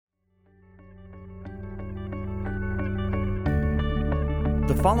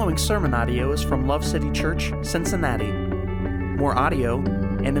The following sermon audio is from Love City Church, Cincinnati. More audio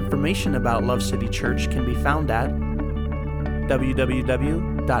and information about Love City Church can be found at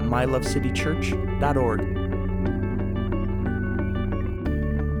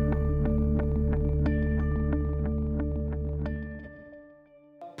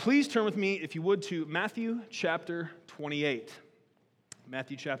Please turn with me, if you would, to Matthew chapter 28.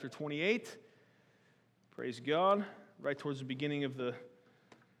 Matthew chapter 28. Praise God. Right towards the beginning of the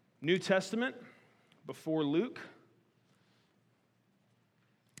New Testament, before Luke.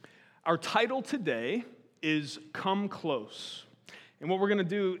 Our title today is Come Close. And what we're going to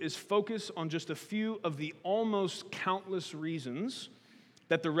do is focus on just a few of the almost countless reasons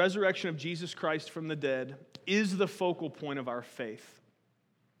that the resurrection of Jesus Christ from the dead is the focal point of our faith.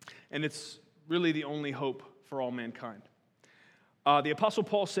 And it's really the only hope for all mankind. The Apostle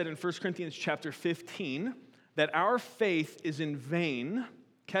Paul said in 1 Corinthians chapter 15 that our faith is in vain.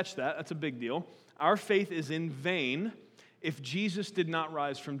 Catch that, that's a big deal. Our faith is in vain if Jesus did not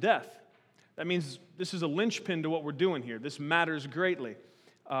rise from death. That means this is a linchpin to what we're doing here. This matters greatly.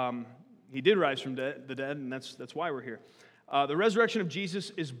 He did rise from the dead, and that's why we're here. The resurrection of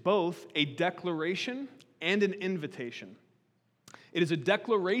Jesus is both a declaration and an invitation. It is a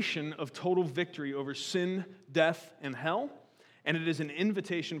declaration of total victory over sin, death, and hell, and it is an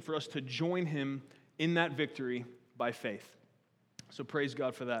invitation for us to join him in that victory by faith. So praise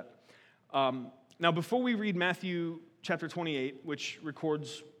God for that. Now, before we read Matthew chapter 28, which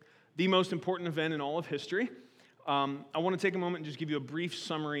records the most important event in all of history, I want to take a moment and just give you a brief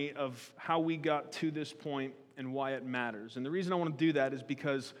summary of how we got to this point and why it matters. And the reason I want to do that is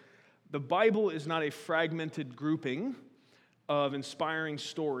because the Bible is not a fragmented grouping of inspiring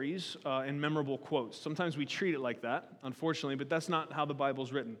stories and memorable quotes. Sometimes we treat it like that, unfortunately, but that's not how the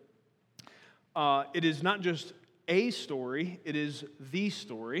Bible's written. It is not just a story, it is the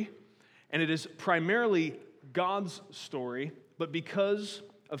story, and it is primarily God's story, but because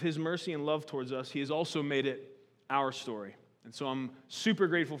of his mercy and love towards us, he has also made it our story. And so I'm super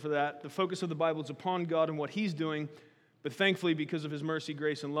grateful for that. The focus of the Bible is upon God and what he's doing, but thankfully, because of his mercy,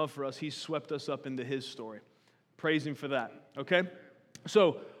 grace, and love for us, he's swept us up into his story. Praise him for that, okay?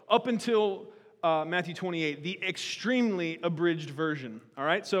 So, up until Matthew 28, the extremely abridged version, all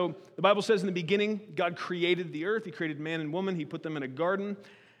right? So, the Bible says in the beginning, God created the earth. He created man and woman. He put them in a garden.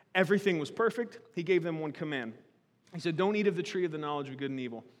 Everything was perfect. He gave them one command. He said, don't eat of the tree of the knowledge of good and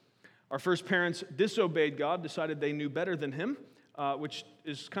evil. Our first parents disobeyed God, decided they knew better than him, which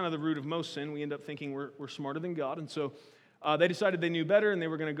is kind of the root of most sin. We end up thinking we're smarter than God. And so, they decided they knew better, and they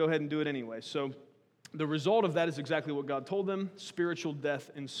were going to go ahead and do it anyway. So, the result of that is exactly what God told them. Spiritual death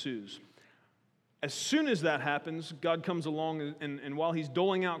ensues. As soon as that happens, God comes along, and while he's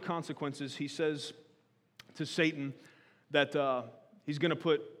doling out consequences, he says to Satan that he's going to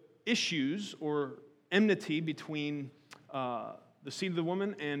put issues or enmity between the seed of the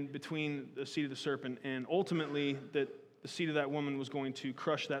woman and between the seed of the serpent, and ultimately that the seed of that woman was going to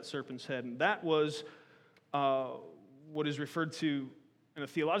crush that serpent's head. And that was what is referred to in a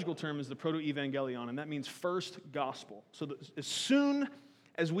theological term is the proto-evangelion, and that means first gospel. So that as soon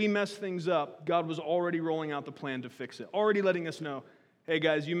as we mess things up, God was already rolling out the plan to fix it, already letting us know, hey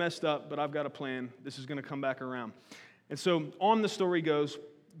guys, you messed up, but I've got a plan. This is going to come back around. And so on the story goes,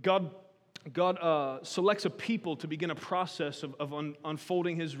 God selects a people to begin a process of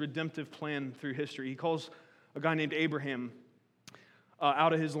unfolding his redemptive plan through history. He calls a guy named Abraham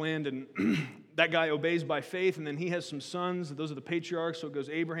out of his land, and that guy obeys by faith, and then he has some sons. Those are the patriarchs, so it goes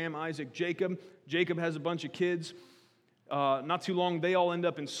Abraham, Isaac, Jacob. Jacob has a bunch of kids. Not too long, they all end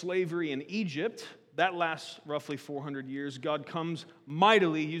up in slavery in Egypt. That lasts roughly 400 years. God comes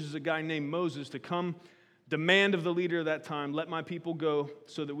mightily, uses a guy named Moses to come, demand of the leader of that time, let my people go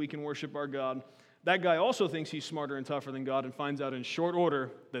so that we can worship our God. That guy also thinks he's smarter and tougher than God and finds out in short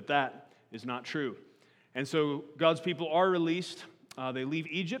order that that is not true. And so God's people are released. They leave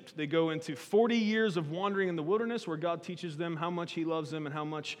Egypt. They go into 40 years of wandering in the wilderness where God teaches them how much he loves them and how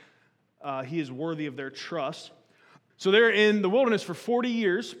much he is worthy of their trust. So they're in the wilderness for 40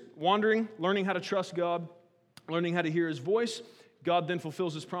 years, wandering, learning how to trust God, learning how to hear his voice. God then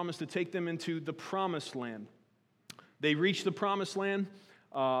fulfills his promise to take them into the promised land. They reach the promised land.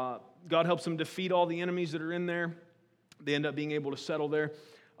 God helps them defeat all the enemies that are in there. They end up being able to settle there.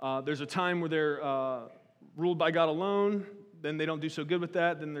 There's a time where they're ruled by God alone. Then they don't do so good with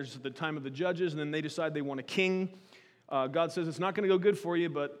that. Then there's the time of the judges, and then they decide they want a king. God says, it's not going to go good for you,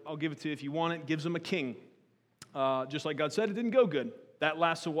 but I'll give it to you if you want it. Gives them a king. Just like God said, it didn't go good. That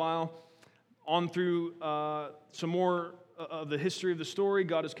lasts a while. On through some more of the history of the story,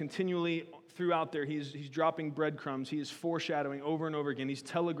 God is continually throughout there, he's dropping breadcrumbs. He is foreshadowing over and over again. He's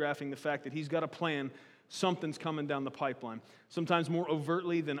telegraphing the fact that he's got a plan. Something's coming down the pipeline. Sometimes more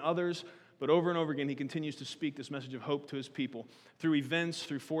overtly than others, but over and over again, he continues to speak this message of hope to his people. Through events,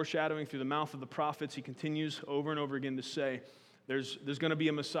 through foreshadowing, through the mouth of the prophets, he continues over and over again to say, there's going to be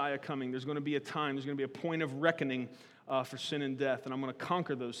a Messiah coming. There's going to be a time. There's going to be a point of reckoning for sin and death, and I'm going to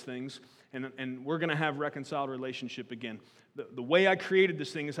conquer those things, and we're going to have reconciled relationship again. The way I created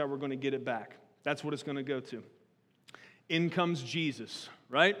this thing is how we're going to get it back. That's what it's going to go to. In comes Jesus,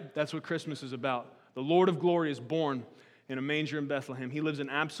 right? That's what Christmas is about. The Lord of glory is born in a manger in Bethlehem. He lives an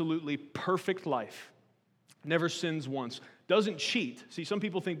absolutely perfect life. Never sins once. Doesn't cheat. See, some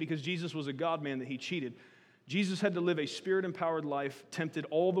people think because Jesus was a God-man that he cheated. Jesus had to live a spirit-empowered life, tempted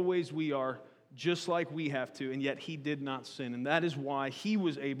all the ways we are, just like we have to, and yet he did not sin. And that is why he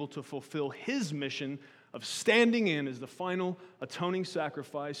was able to fulfill his mission of standing in as the final atoning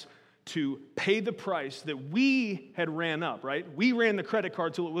sacrifice to pay the price that we had ran up, right? We ran the credit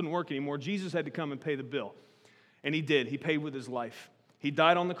card till it wouldn't work anymore. Jesus had to come and pay the bill. And he did. He paid with his life. He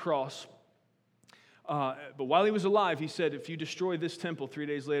died on the cross. But while he was alive, he said, if you destroy this temple, 3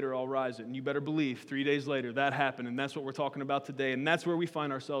 days later, I'll rise it. And you better believe, 3 days later, that happened. And that's what we're talking about today. And that's where we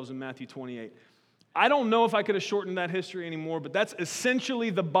find ourselves in Matthew 28. I don't know if I could have shortened that history anymore, but that's essentially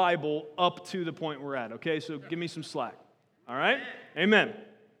the Bible up to the point we're at, okay? So give me some slack, all right? Amen.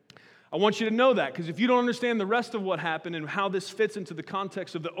 I want you to know that, because if you don't understand the rest of what happened and how this fits into the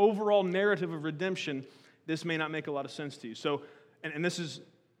context of the overall narrative of redemption, this may not make a lot of sense to you. So, and this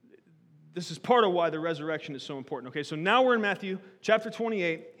is part of why the resurrection is so important. Okay, so now we're in Matthew chapter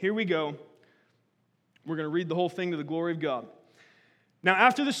 28. Here we go. We're going to read the whole thing to the glory of God. Now,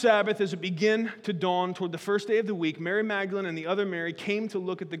 after the Sabbath, as it began to dawn toward the first day of the week, Mary Magdalene and the other Mary came to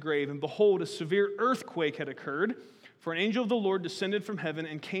look at the grave, and behold, a severe earthquake had occurred, for an angel of the Lord descended from heaven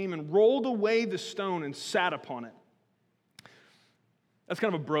and came and rolled away the stone and sat upon it. That's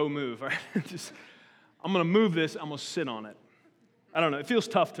kind of a bro move, right? I'm going to move this, I'm going to sit on it. I don't know, it feels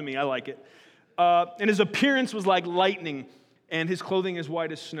tough to me, I like it. And his appearance was like lightning, and his clothing as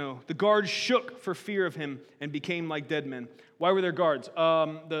white as snow. The guards shook for fear of him and became like dead men. Why were there guards?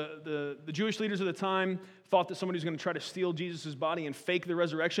 The Jewish leaders of the time thought that somebody was going to try to steal Jesus' body and fake the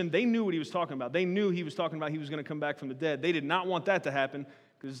resurrection. They knew what he was talking about. They knew he was talking about he was going to come back from the dead. They did not want that to happen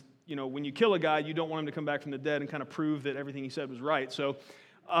because, you know, when you kill a guy, you don't want him to come back from the dead and kind of prove that everything he said was right. So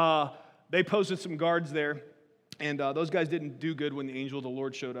they posted some guards there. And those guys didn't do good when the angel of the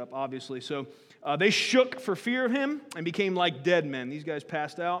Lord showed up, obviously. So they shook for fear of him and became like dead men. These guys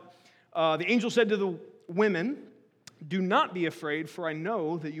passed out. The angel said to the women, do not be afraid, for I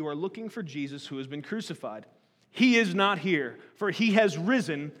know that you are looking for Jesus who has been crucified. He is not here, for he has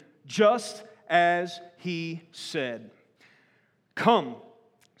risen just as he said. Come,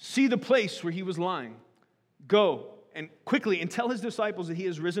 see the place where he was lying. Go and quickly and tell his disciples that he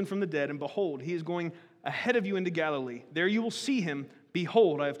has risen from the dead, and behold, he is going ahead of you into Galilee. There you will see him.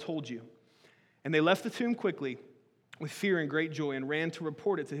 Behold, I have told you. And they left the tomb quickly with fear and great joy and ran to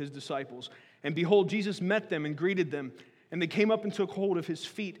report it to his disciples. And behold, Jesus met them and greeted them. And they came up and took hold of his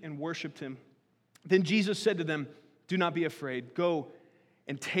feet and worshipped him. Then Jesus said to them, do not be afraid. Go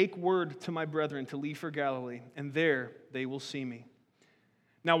and take word to my brethren to leave for Galilee, and there they will see me.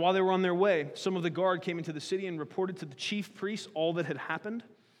 Now, while they were on their way, some of the guard came into the city and reported to the chief priests all that had happened.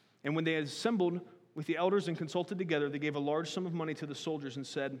 And when they had assembled with the elders and consulted together, they gave a large sum of money to the soldiers and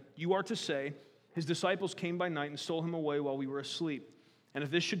said, you are to say, his disciples came by night and stole him away while we were asleep. And if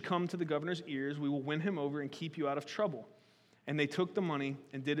this should come to the governor's ears, we will win him over and keep you out of trouble. And they took the money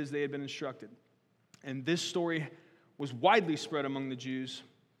and did as they had been instructed. And this story was widely spread among the Jews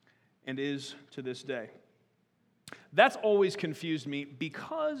and is to this day. That's always confused me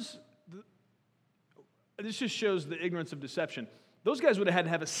because this just shows the ignorance of deception. Those guys would have had to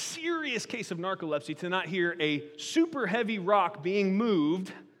have a serious case of narcolepsy to not hear a super heavy rock being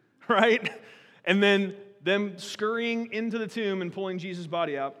moved, right? And then them scurrying into the tomb and pulling Jesus'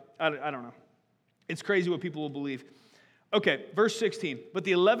 body out. I don't know. It's crazy what people will believe. Okay, verse 16. But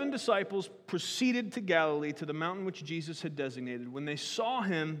the 11 disciples proceeded to Galilee, to the mountain which Jesus had designated. When they saw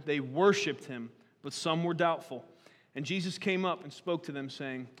him, they worshipped him, but some were doubtful. And Jesus came up and spoke to them,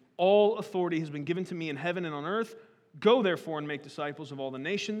 saying, all authority has been given to me in heaven and on earth. Go, therefore, and make disciples of all the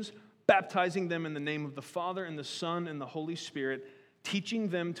nations, baptizing them in the name of the Father and the Son and the Holy Spirit, teaching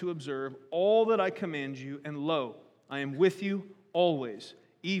them to observe all that I command you, and lo, I am with you always,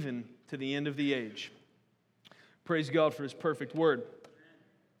 even to the end of the age. Praise God for his perfect word.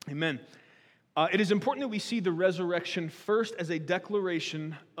 Amen. It is important that we see the resurrection first as a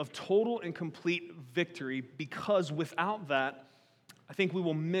declaration of total and complete victory, because without that, I think we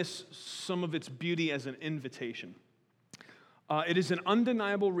will miss some of its beauty as an invitation. It is an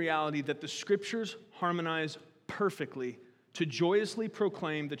undeniable reality that the Scriptures harmonize perfectly to joyously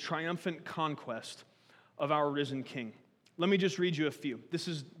proclaim the triumphant conquest of our risen King. Let me just read you a few. This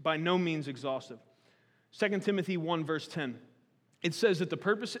is by no means exhaustive. 2 Timothy 1, verse 10. It says that the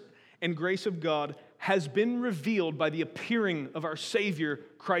purpose and grace of God has been revealed by the appearing of our Savior,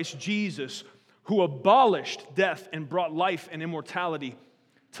 Christ Jesus, who abolished death and brought life and immortality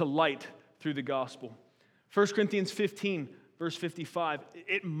to light through the gospel. 1 Corinthians 15, verse 55,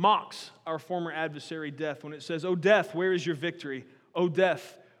 it mocks our former adversary death when it says, "O death, where is your victory? O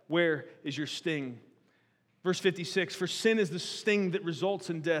death, where is your sting?" Verse 56, "For sin is the sting that results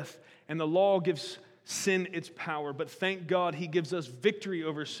in death, and the law gives sin its power. But thank God he gives us victory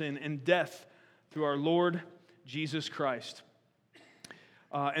over sin and death through our Lord Jesus Christ."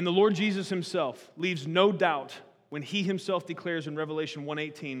 And the Lord Jesus himself leaves no doubt when he himself declares in Revelation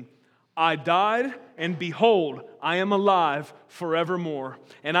 1:18, "I died, and behold, I am alive forevermore,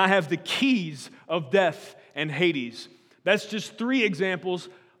 and I have the keys of death and Hades." That's just three examples.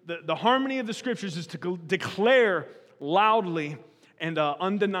 The harmony of the Scriptures is to declare loudly and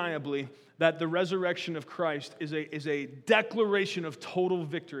undeniably that the resurrection of Christ is a declaration of total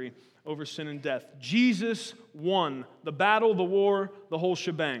victory over sin and death. Jesus won the battle, the war, the whole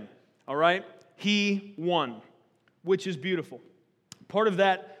shebang. All right? He won, which is beautiful. Part of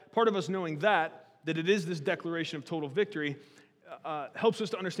us knowing that it is this declaration of total victory, helps us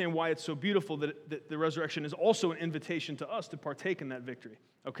to understand why it's so beautiful that the resurrection is also an invitation to us to partake in that victory.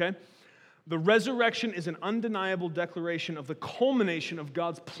 Okay? The resurrection is an undeniable declaration of the culmination of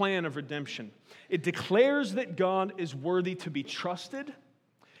God's plan of redemption. It declares that God is worthy to be trusted.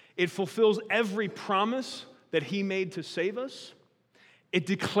 It fulfills every promise that he made to save us. It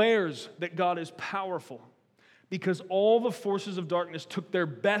declares that God is powerful because all the forces of darkness took their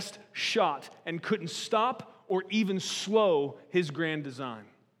best shot and couldn't stop or even slow his grand design.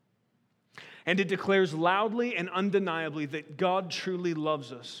 And it declares loudly and undeniably that God truly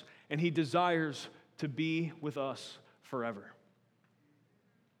loves us and he desires to be with us forever.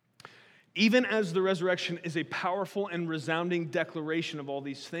 Even as the resurrection is a powerful and resounding declaration of all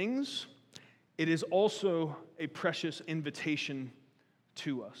these things, it is also a precious invitation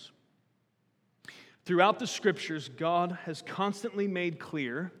to us. Throughout the Scriptures, God has constantly made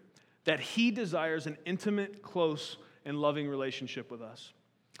clear that he desires an intimate, close, and loving relationship with us.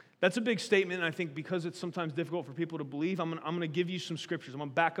 That's a big statement, and I think because it's sometimes difficult for people to believe, I'm going to give you some scriptures. I'm going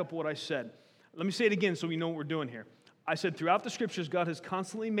to back up what I said. Let me say it again so we know what we're doing here. I said throughout the Scriptures, God has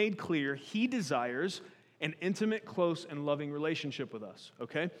constantly made clear he desires an intimate, close, and loving relationship with us,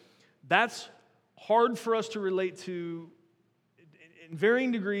 okay? That's hard for us to relate to in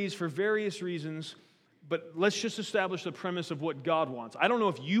varying degrees for various reasons, but let's just establish the premise of what God wants. I don't know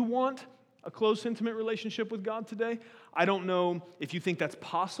if you want a close, intimate relationship with God today. I don't know if you think that's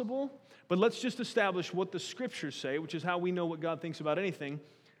possible, but let's just establish what the Scriptures say, which is how we know what God thinks about anything.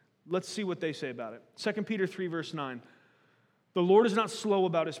 Let's see what they say about it. 2 Peter 3, verse 9. "The Lord is not slow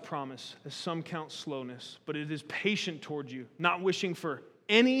about his promise, as some count slowness, but it is patient toward you, not wishing for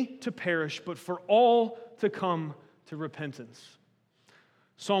any to perish, but for all to come to repentance."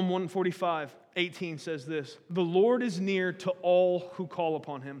 Psalm 145:18 says this, "The Lord is near to all who call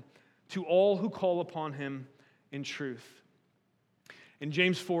upon him, to all who call upon him in truth." And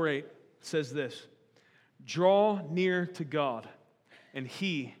James 4:8 says this, "Draw near to God, and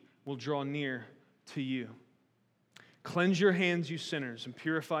he will draw near to you. Cleanse your hands, you sinners, and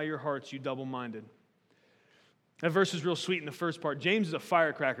purify your hearts, you double-minded." That verse is real sweet in the first part. James is a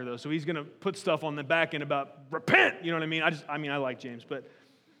firecracker, though, so he's going to put stuff on the back end about repent. You know what I mean? I like James, but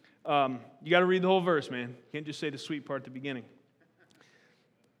you got to read the whole verse, man. You can't just say the sweet part at the beginning.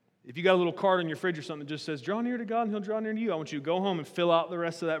 If you got a little card on your fridge or something that just says, "Draw near to God and he'll draw near to you," I want you to go home and fill out the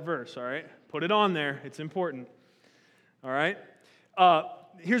rest of that verse, all right? Put it on there. It's important. All right?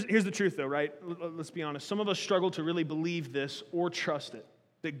 Here's the truth, though, right? Let's be honest. Some of us struggle to really believe this or trust it,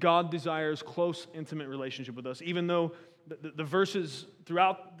 that God desires close, intimate relationship with us, even though the verses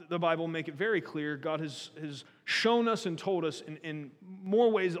throughout the Bible make it very clear. God has shown us and told us in more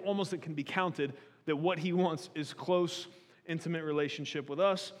ways almost that can be counted that what he wants is close, intimate relationship with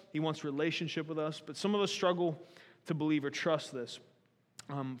us. He wants relationship with us, but some of us struggle to believe or trust this.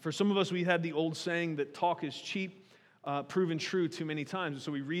 For some of us, we had the old saying that talk is cheap, proven true too many times. And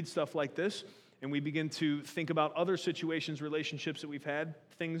so we read stuff like this, and we begin to think about other situations, relationships that we've had,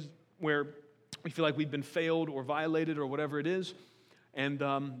 things where we feel like we've been failed or violated or whatever it is, and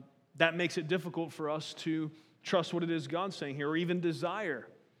that makes it difficult for us to trust what it is God's saying here, or even desire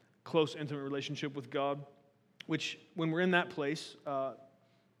close, intimate relationship with God, which when we're in that place, the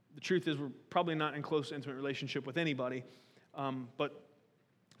truth is we're probably not in close, intimate relationship with anybody, but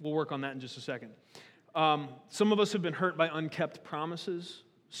we'll work on that in just a second. Some of us have been hurt by unkept promises.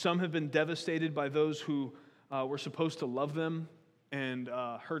 Some have been devastated by those who were supposed to love them and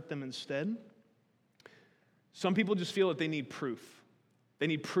hurt them instead. Some people just feel that they need proof. They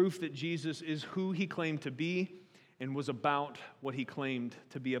need proof that Jesus is who he claimed to be and was about what he claimed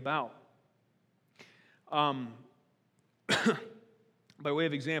to be about. By way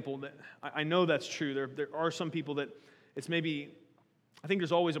of example, I know that's true. There are some people that it's maybe, I think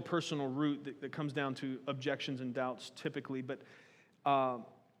there's always a personal root that comes down to objections and doubts typically, but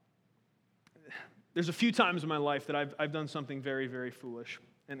there's a few times in my life that I've done something very, very foolish,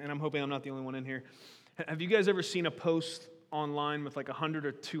 and I'm hoping I'm not the only one in here. Have you guys ever seen a post online with like 100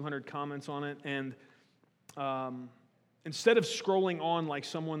 or 200 comments on it, and instead of scrolling on like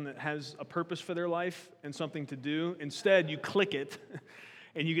someone that has a purpose for their life and something to do, instead you click it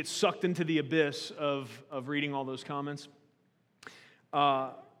and you get sucked into the abyss of reading all those comments?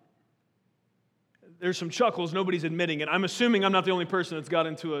 There's some chuckles, nobody's admitting it. I'm assuming I'm not the only person that's got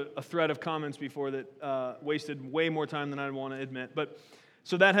into a thread of comments before that wasted way more time than I want to admit. But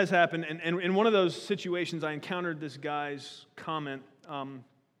so that has happened, and in one of those situations, I encountered this guy's comment,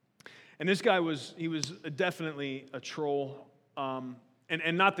 and this guy was definitely a troll,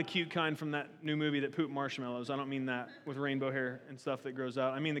 and not the cute kind from that new movie that pooped marshmallows. I don't mean that with rainbow hair and stuff that grows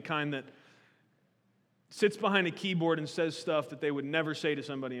out. I mean the kind that sits behind a keyboard and says stuff that they would never say to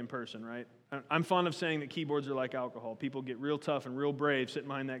somebody in person, right? I'm fond of saying that keyboards are like alcohol. People get real tough and real brave sitting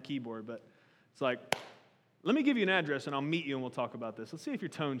behind that keyboard, but it's like, let me give you an address and I'll meet you and we'll talk about this. Let's see if your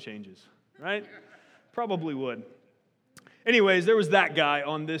tone changes, right? Probably would. Anyways, there was that guy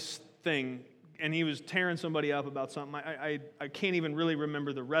on this thing, and he was tearing somebody up about something. I can't even really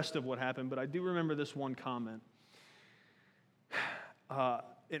remember the rest of what happened, but I do remember this one comment.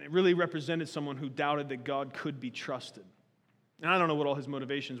 And it really represented someone who doubted that God could be trusted. And I don't know what all his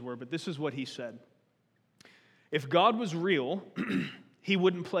motivations were, but this is what he said. If God was real, he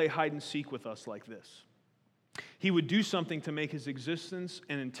wouldn't play hide and seek with us like this. He would do something to make his existence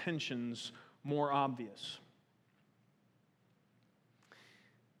and intentions more obvious.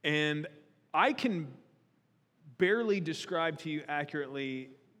 And I can barely describe to you accurately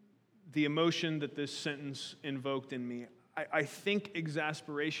the emotion that this sentence invoked in me. I think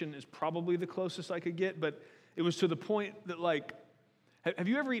exasperation is probably the closest I could get, but it was to the point that, like, have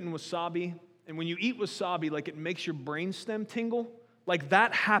you ever eaten wasabi? And when you eat wasabi, like, it makes your brainstem tingle? Like,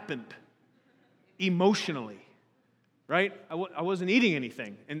 that happened emotionally, right? I wasn't eating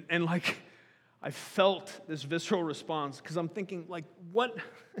anything. And like, I felt this visceral response because I'm thinking, like, what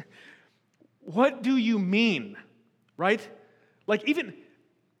do you mean, right? Like, even,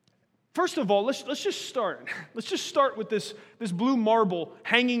 first of all, let's just start. Let's just start with this blue marble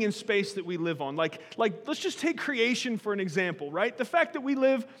hanging in space that we live on. Like let's just take creation for an example, right? The fact that we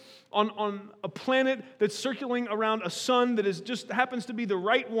live on a planet that's circling around a sun that is just happens to be the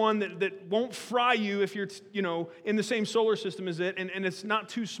right one that won't fry you if you're in the same solar system as it, and it's not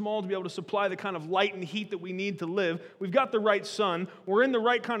too small to be able to supply the kind of light and heat that we need to live. We've got the right sun. We're in the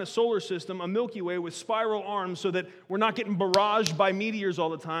right kind of solar system, a Milky Way with spiral arms so that we're not getting barraged by meteors all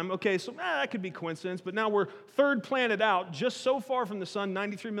the time. Okay, so that could be coincidence, but now we're third planet out, just so far from the sun,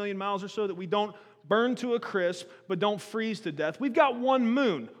 93 million miles or so, that we don't burn to a crisp, but don't freeze to death. We've got one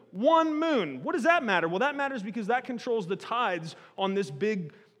moon. One moon. What does that matter? Well, that matters because that controls the tides on this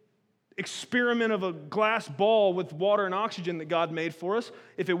big experiment of a glass ball with water and oxygen that God made for us.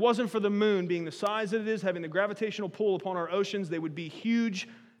 If it wasn't for the moon being the size that it is, having the gravitational pull upon our oceans, they would be huge,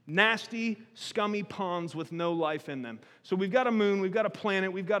 nasty, scummy ponds with no life in them. So we've got a moon, we've got a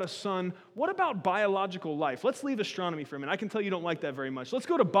planet, we've got a sun. What about biological life? Let's leave astronomy for a minute. I can tell you don't like that very much. Let's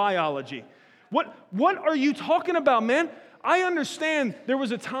go to biology. What are you talking about, man? I understand there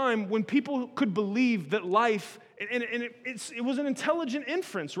was a time when people could believe that life, and it was an intelligent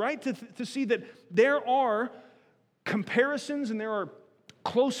inference, right? To see that there are comparisons and there are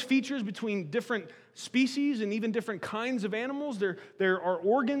close features between different species and even different kinds of animals. There are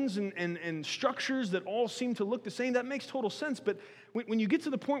organs and structures that all seem to look the same. That makes total sense. But when you get to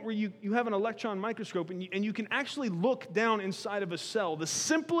the point where you have an electron microscope and you can actually look down inside of a cell, the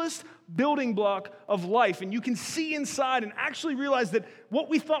simplest building block of life, and you can see inside and actually realize that what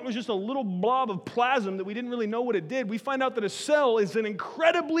we thought was just a little blob of plasm that we didn't really know what it did, we find out that a cell is an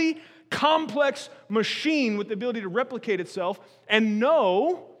incredibly complex machine with the ability to replicate itself and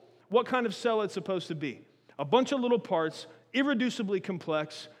know what kind of cell it's supposed to be. A bunch of little parts, irreducibly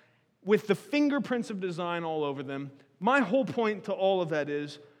complex, with the fingerprints of design all over them. My whole point to all of that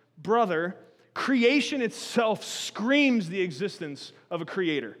is, brother, creation itself screams the existence of a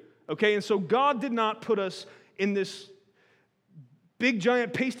creator. Okay, and so God did not put us in this big,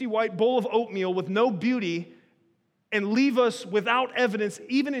 giant, pasty white bowl of oatmeal with no beauty and leave us without evidence,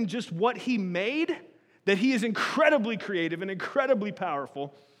 even in just what He made, that He is incredibly creative and incredibly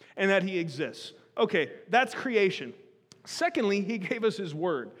powerful and that He exists. Okay, that's creation. Secondly, He gave us His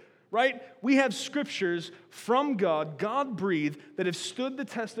Word, right? We have scriptures from God, God-breathed, that have stood the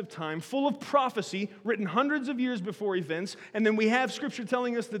test of time, full of prophecy, written hundreds of years before events, and then we have scripture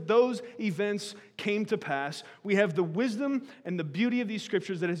telling us that those events came to pass. We have the wisdom and the beauty of these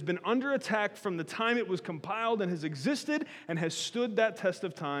scriptures that has been under attack from the time it was compiled and has existed and has stood that test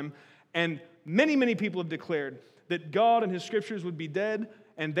of time, and many, many people have declared that God and His scriptures would be dead,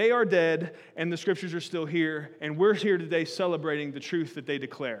 and they are dead, and the scriptures are still here, and we're here today celebrating the truth that they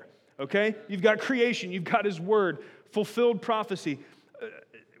declare. Okay? You've got creation, you've got His Word, fulfilled prophecy,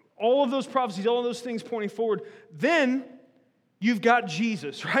 all of those prophecies, all of those things pointing forward. Then you've got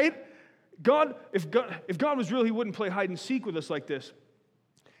Jesus, right? If God was real, He wouldn't play hide and seek with us like this.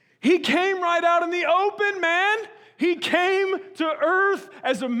 He came right out in the open, man. He came to earth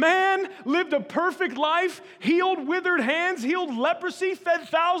as a man, lived a perfect life, healed withered hands, healed leprosy, fed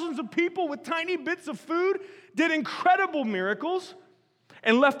thousands of people with tiny bits of food, did incredible miracles,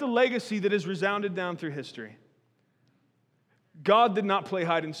 and left a legacy that has resounded down through history. God did not play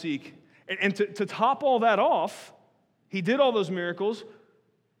hide and seek. And to top all that off, He did all those miracles,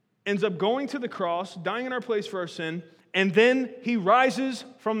 ends up going to the cross, dying in our place for our sin, and then He rises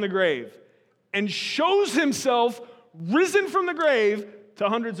from the grave and shows Himself risen from the grave to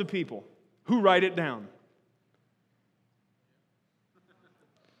hundreds of people who write it down.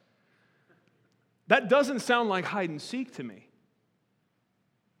 That doesn't sound like hide and seek to me.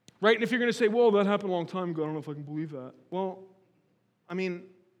 Right? And if you're going to say, well, that happened a long time ago, I don't know if I can believe that. Well, I mean,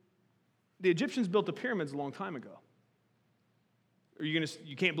 the Egyptians built the pyramids a long time ago. Are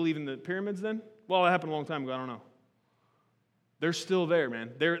you can't believe in the pyramids then? Well, it happened a long time ago, I don't know. They're still there, man.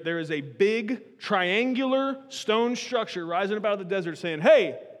 There is a big triangular stone structure rising up out of the desert saying,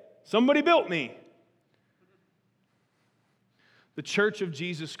 hey, somebody built me. The Church of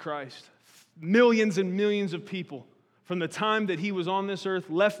Jesus Christ, millions and millions of people, from the time that He was on this earth,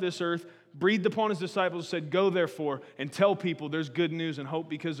 left this earth, breathed upon His disciples, said, go therefore and tell people there's good news and hope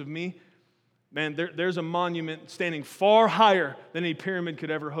because of me. Man, there's a monument standing far higher than any pyramid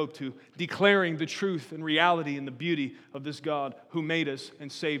could ever hope to, declaring the truth and reality and the beauty of this God who made us and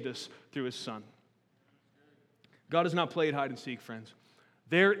saved us through His Son. God has not played hide and seek, friends.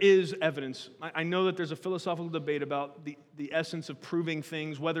 There is evidence. I know that there's a philosophical debate about the essence of proving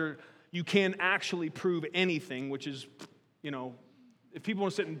things, whether you can actually prove anything, which is, if people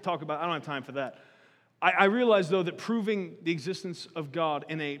want to sit and talk about it, I don't have time for that. I realize, though, that proving the existence of God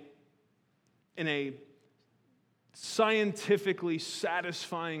in a scientifically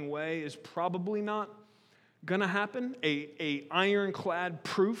satisfying way is probably not going to happen. A ironclad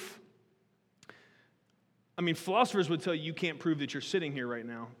proof. I mean, philosophers would tell you can't prove that you're sitting here right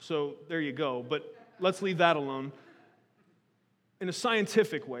now. So there you go. But let's leave that alone. In a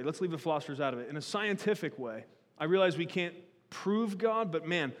scientific way, let's leave the philosophers out of it. In a scientific way, I realize we can't prove God, but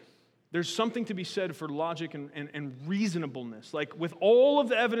man, there's something to be said for logic and reasonableness. Like with all of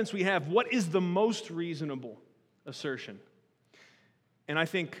the evidence we have, what is the most reasonable assertion? And I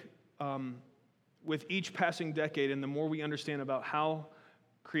think with each passing decade and the more we understand about how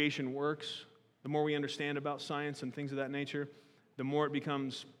creation works, the more we understand about science and things of that nature, the more it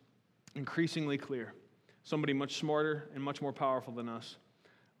becomes increasingly clear. Somebody much smarter and much more powerful than us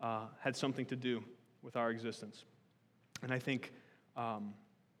had something to do with our existence. And I think part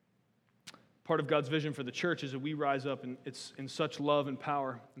of God's vision for the church is that we rise up and it's in such love and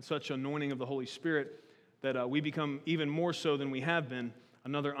power and such anointing of the Holy Spirit that we become even more so than we have been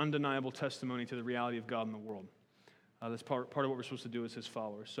another undeniable testimony to the reality of God in the world. That's part of what we're supposed to do as His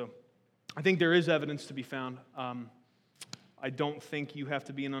followers. So I think there is evidence to be found. I don't think you have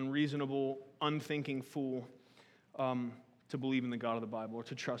to be an unreasonable, unthinking fool to believe in the God of the Bible or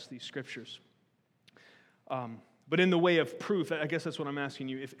to trust these scriptures. But in the way of proof, I guess that's what I'm asking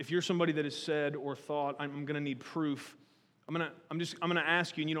you. If you're somebody that has said or thought, I'm going to need proof, I'm going to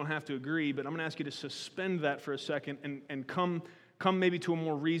ask you, and you don't have to agree, but I'm going to ask you to suspend that for a second and come maybe to a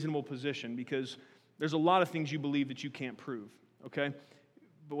more reasonable position, because there's a lot of things you believe that you can't prove, okay?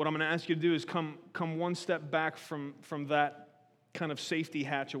 But what I'm going to ask you to do is come one step back from that kind of safety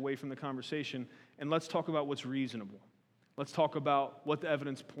hatch away from the conversation, and let's talk about what's reasonable. Let's talk about what the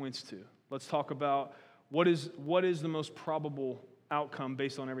evidence points to. Let's talk about what is the most probable outcome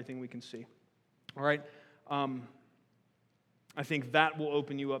based on everything we can see. All right? I think that will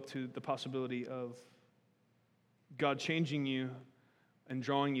open you up to the possibility of God changing you and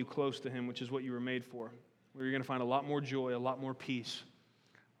drawing you close to Him, which is what you were made for, where you're going to find a lot more joy, a lot more peace,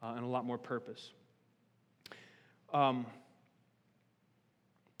 and a lot more purpose. I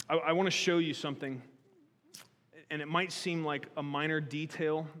want to show you something, and it might seem like a minor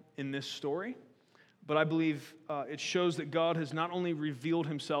detail in this story, but I believe it shows that God has not only revealed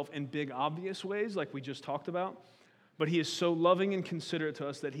Himself in big, obvious ways, like we just talked about, but He is so loving and considerate to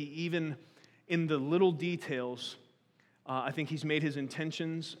us that He even, in the little details, I think He's made His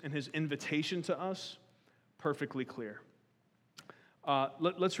intentions and His invitation to us perfectly clear.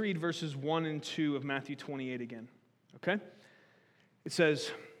 Let's read verses 1 and 2 of Matthew 28 again, okay? It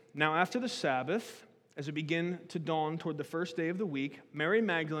says, "Now after the Sabbath, as it began to dawn toward the first day of the week, Mary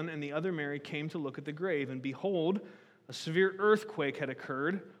Magdalene and the other Mary came to look at the grave, and behold, a severe earthquake had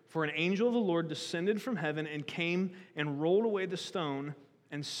occurred, for an angel of the Lord descended from heaven and came and rolled away the stone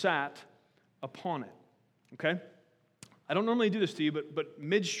and sat upon it." Okay? I don't normally do this to you, but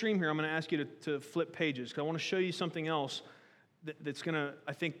midstream here, I'm going to ask you to flip pages, because I want to show you something else that's going to,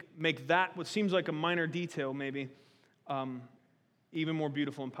 I think, make that, what seems like a minor detail maybe, even more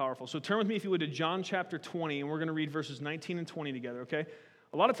beautiful and powerful. So turn with me, if you would, to John chapter 20, and we're going to read verses 19 and 20 together, okay?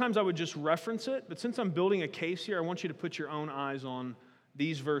 A lot of times I would just reference it, but since I'm building a case here, I want you to put your own eyes on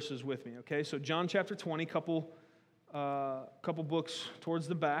these verses with me, okay? So John chapter 20, couple books towards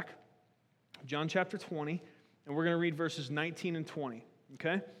the back. John chapter 20, and we're going to read verses 19 and 20,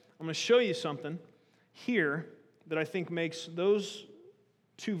 okay? I'm going to show you something here that I think makes those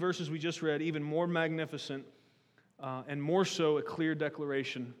two verses we just read even more magnificent and more so a clear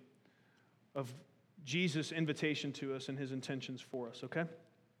declaration of Jesus' invitation to us and His intentions for us, okay?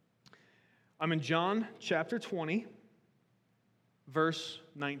 I'm in John chapter 20, verse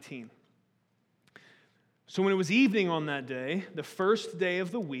 19. "So when it was evening on that day, the first day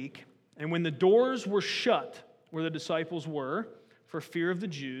of the week, and when the doors were shut where the disciples were, for fear of the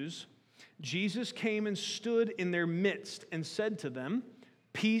Jews, Jesus came and stood in their midst and said to them,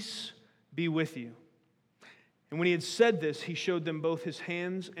 'Peace be with you.' And when He had said this, He showed them both His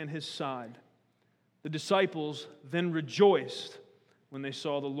hands and His side. The disciples then rejoiced when they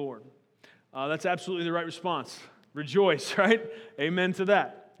saw the Lord." That's absolutely the right response. Rejoice, right? Amen to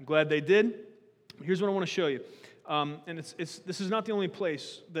that. I'm glad they did. Here's what I want to show you. And this is not the only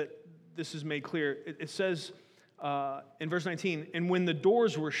place that this is made clear. It says in verse 19, "And when the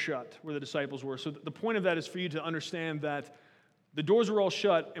doors were shut," where the disciples were. So the point of that is for you to understand that the doors were all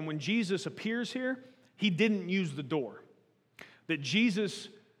shut, and when Jesus appears here, He didn't use the door. That Jesus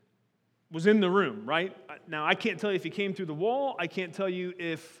was in the room, right? Now, I can't tell you if He came through the wall. I can't tell you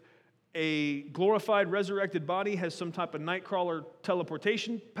if a glorified, resurrected body has some type of nightcrawler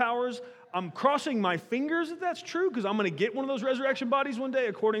teleportation powers. I'm crossing my fingers that that's true, because I'm going to get one of those resurrection bodies one day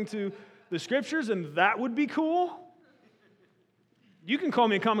according to the Scriptures, and that would be cool. You can call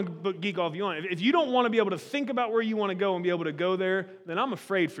me a comic book geek all if you want. If you don't want to be able to think about where you want to go and be able to go there, then I'm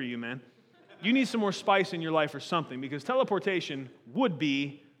afraid for you, man. You need some more spice in your life or something, because teleportation would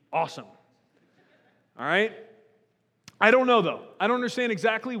be awesome. All right? I don't know, though. I don't understand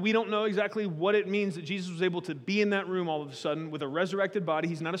exactly. We don't know exactly what it means that Jesus was able to be in that room all of a sudden with a resurrected body.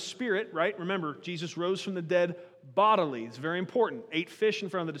 He's not a spirit, right? Remember, Jesus rose from the dead bodily. It's very important. 8 fish in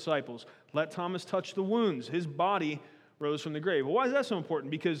front of the disciples. Let Thomas touch the wounds. His body rose from the grave. Well, why is that so important?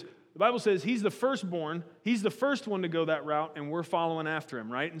 Because the Bible says He's the firstborn. He's the first one to go that route, and we're following after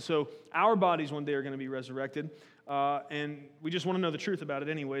Him, right? And so our bodies one day are going to be resurrected, and we just want to know the truth about it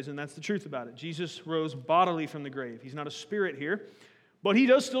anyways, and that's the truth about it. Jesus rose bodily from the grave. He's not a spirit here, but He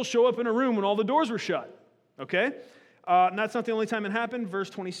does still show up in a room when all the doors were shut, okay? And that's not the only time it happened. Verse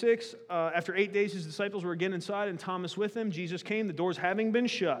 26, after 8 days, His disciples were again inside, and Thomas with them. Jesus came, the doors having been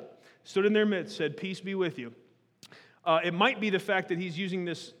shut, stood in their midst, said, "Peace be with you." It might be the fact that He's using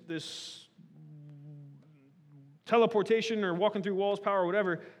this teleportation or walking through walls power or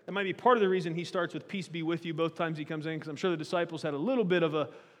whatever. That might be part of the reason He starts with "Peace be with you" both times He comes in, because I'm sure the disciples had a little bit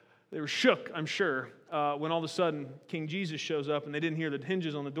of they were shook, I'm sure, when all of a sudden King Jesus shows up and they didn't hear the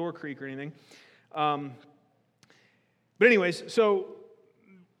hinges on the door creak or anything. But anyways, so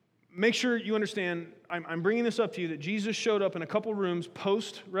make sure you understand, I'm bringing this up to you, that Jesus showed up in a couple rooms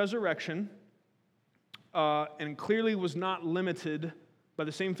post-resurrection, and clearly was not limited by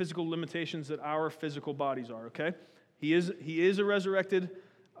the same physical limitations that our physical bodies are, okay? He is a resurrected,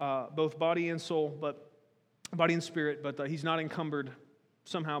 both body and soul, but body and spirit, but He's not encumbered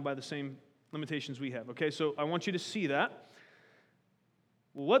somehow by the same limitations we have, okay? So I want you to see that.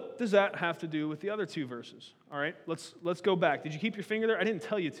 Well, what does that have to do with the other two verses? All right, let's go back. Did you keep your finger there? I didn't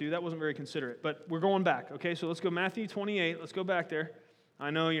tell you to. That wasn't very considerate. But we're going back, okay? So let's go Matthew 28. Let's go back there. I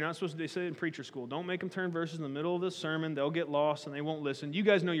know you're not supposed to, they say in preacher school, don't make them turn verses in the middle of the sermon. They'll get lost and they won't listen. You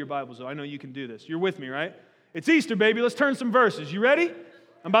guys know your Bibles, though. I know you can do this. You're with me, right? It's Easter, baby. Let's turn some verses. You ready?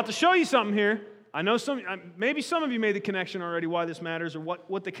 I'm about to show you something here. I know maybe some of you made the connection already why this matters or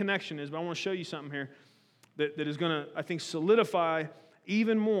what the connection is, but I want to show you something here that is going to, I think, solidify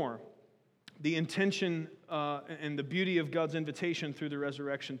even more the intention and the beauty of God's invitation through the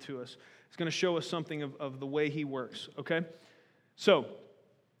resurrection to us. It's going to show us something of the way He works, okay? So,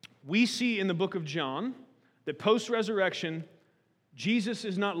 we see in the book of John that post-resurrection, Jesus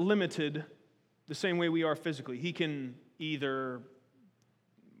is not limited the same way we are physically. He can either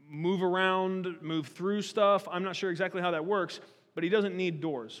move around, move through stuff. I'm not sure exactly how that works, but He doesn't need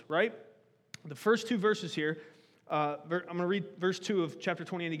doors, right? The first two verses here, I'm going to read verse 2 of chapter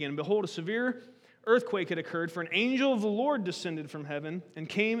 28 again. Behold, a severe earthquake had occurred, for an angel of the Lord descended from heaven and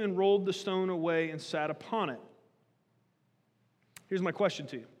came and rolled the stone away and sat upon it. Here's my question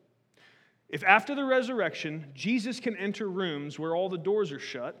to you. If after the resurrection, Jesus can enter rooms where all the doors are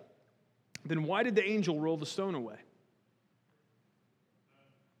shut, then why did the angel roll the stone away?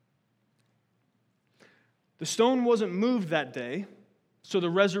 The stone wasn't moved that day, so the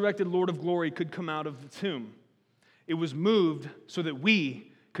resurrected Lord of glory could come out of the tomb. It was moved so that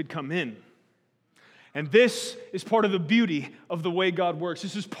we could come in. And this is part of the beauty of the way God works.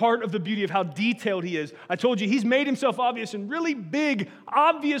 This is part of the beauty of how detailed He is. I told you, He's made Himself obvious in really big,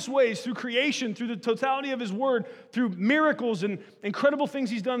 obvious ways through creation, through the totality of His Word, through miracles and incredible things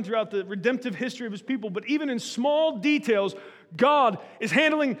He's done throughout the redemptive history of His people. But even in small details, God is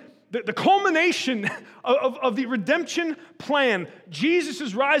handling the culmination of the redemption plan. Jesus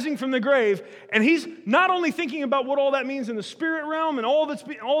is rising from the grave, and He's not only thinking about what all that means in the spirit realm and all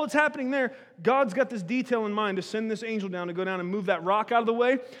that's happening there. God's got this detail in mind to send this angel down to go down and move that rock out of the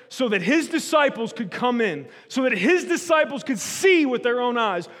way so that His disciples could come in, so that His disciples could see with their own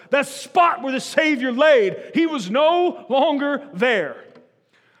eyes that spot where the Savior laid. He was no longer there.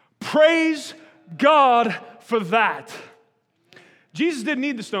 Praise God for that. Jesus didn't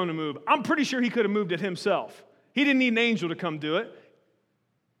need the stone to move. I'm pretty sure He could have moved it Himself. He didn't need an angel to come do it.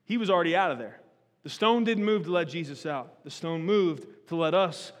 He was already out of there. The stone didn't move to let Jesus out. The stone moved to let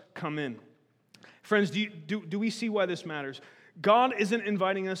us come in. Friends, do we see why this matters? God isn't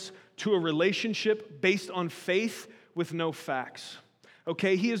inviting us to a relationship based on faith with no facts.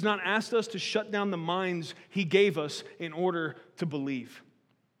 Okay? He has not asked us to shut down the minds He gave us in order to believe.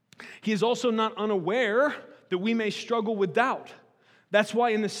 He is also not unaware that we may struggle with doubt. That's why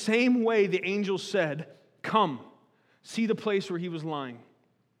in the same way the angel said, "Come, see the place where he was lying."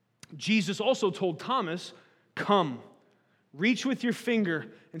 Jesus also told Thomas, "Come, reach with your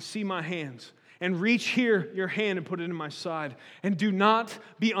finger and see my hands, and reach here your hand and put it in my side. And do not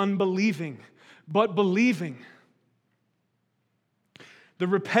be unbelieving, but believing." The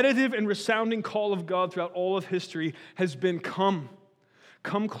repetitive and resounding call of God throughout all of history has been, come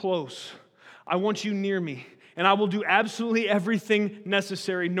close. I want you near me. And I will do absolutely everything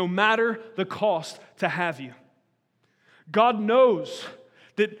necessary, no matter the cost, to have you. God knows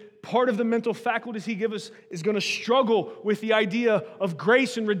that part of the mental faculties He gives us is going to struggle with the idea of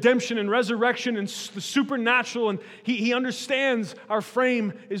grace and redemption and resurrection and the supernatural. And he understands our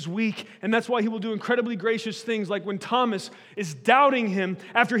frame is weak. And that's why He will do incredibly gracious things, like when Thomas is doubting Him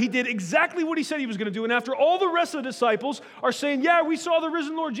after he did exactly what he said he was going to do. And after all the rest of the disciples are saying, "Yeah, we saw the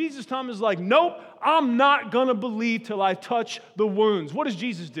risen Lord Jesus," Thomas is like, "Nope, I'm not going to believe till I touch the wounds." What does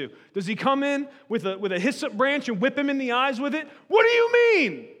Jesus do? Does He come in with a hyssop branch and whip him in the eyes with it? What do you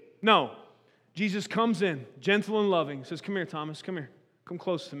mean? No. Jesus comes in, gentle and loving, says, "Come here, Thomas, come here. Come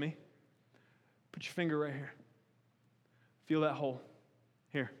close to me. Put your finger right here. Feel that hole.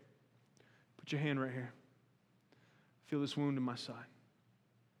 Here. Put your hand right here. Feel this wound in my side."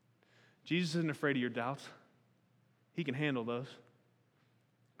 Jesus isn't afraid of your doubts. He can handle those.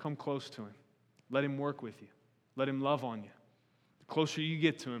 Come close to Him. Let Him work with you. Let Him love on you. The closer you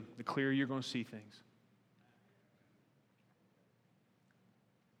get to Him, the clearer you're going to see things.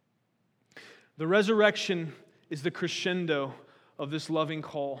 The resurrection is the crescendo of this loving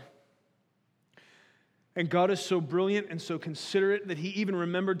call. And God is so brilliant and so considerate that He even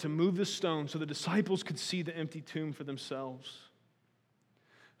remembered to move the stone so the disciples could see the empty tomb for themselves.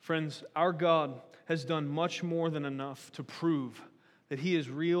 Friends, our God has done much more than enough to prove that He is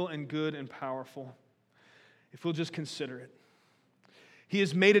real and good and powerful, if we'll just consider it. He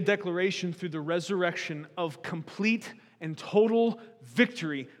has made a declaration through the resurrection of complete and total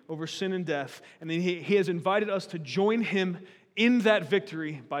victory over sin and death. And then he has invited us to join Him in that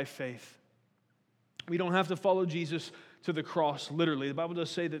victory by faith. We don't have to follow Jesus to the cross, literally. The Bible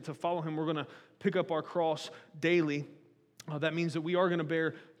does say that to follow him, we're going to pick up our cross daily. That means that we are going to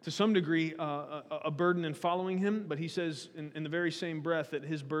bear, to some degree, a burden in following him, but he says in the very same breath that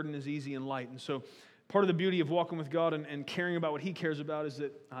his burden is easy and light. And so part of the beauty of walking with God and caring about what he cares about is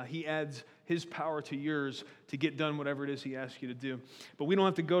that he adds his power to yours to get done whatever it is he asks you to do. But we don't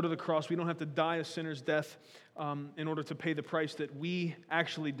have to go to the cross. We don't have to die a sinner's death in order to pay the price that we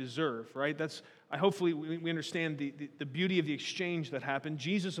actually deserve, right? Hopefully we understand the beauty of the exchange that happened.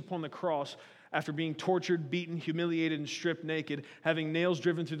 Jesus upon the cross, after being tortured, beaten, humiliated, and stripped naked, having nails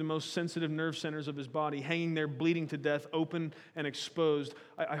driven through the most sensitive nerve centers of his body, hanging there bleeding to death, open and exposed.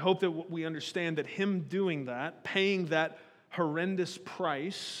 I hope that we understand that him doing that, paying that horrendous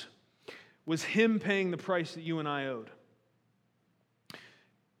price, was him paying the price that you and I owed.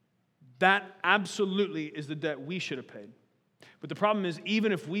 That absolutely is the debt we should have paid. But the problem is,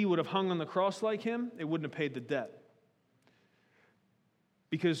 even if we would have hung on the cross like him, it wouldn't have paid the debt.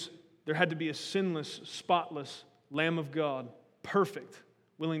 Because there had to be a sinless, spotless Lamb of God, perfect,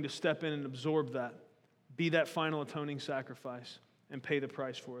 willing to step in and absorb that, be that final atoning sacrifice, and pay the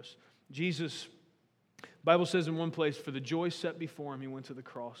price for us. Jesus, the Bible says in one place, for the joy set before him, he went to the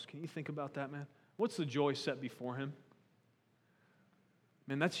cross. Can you think about that, man? What's the joy set before him?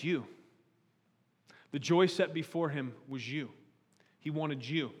 Man, that's you. The joy set before him was you. He wanted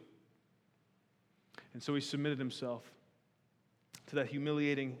you. And so he submitted himself to that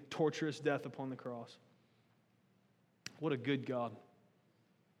humiliating, torturous death upon the cross. What a good God.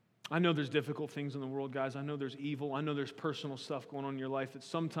 I know there's difficult things in the world, guys. I know there's evil. I know there's personal stuff going on in your life that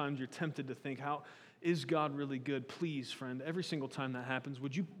sometimes you're tempted to think, how is God really good? Please, friend, every single time that happens,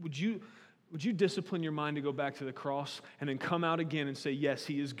 would you discipline your mind to go back to the cross and then come out again and say, yes,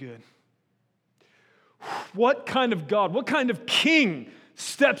 he is good? What kind of God, what kind of king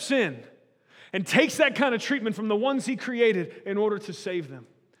steps in and takes that kind of treatment from the ones he created in order to save them?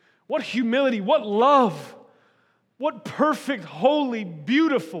 What humility, what love, what perfect, holy,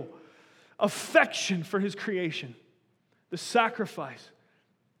 beautiful affection for his creation. The sacrifice.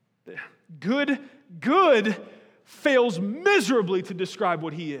 Good fails miserably to describe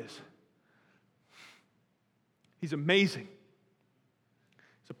what he is. He's amazing.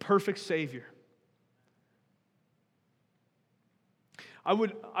 He's a perfect Savior. I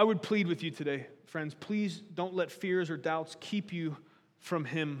would plead with you today, friends, please don't let fears or doubts keep you from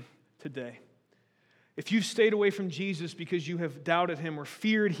him today. If you've stayed away from Jesus because you have doubted him or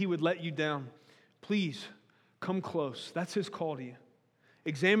feared he would let you down, please come close. That's his call to you.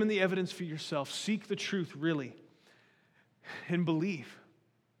 Examine the evidence for yourself. Seek the truth really and believe.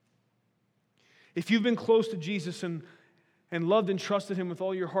 If you've been close to Jesus and loved and trusted him with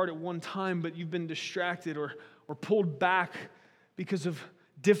all your heart at one time, but you've been distracted or pulled back because of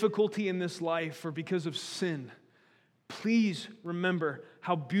difficulty in this life or because of sin, please remember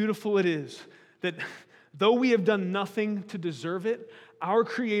how beautiful it is that though we have done nothing to deserve it, our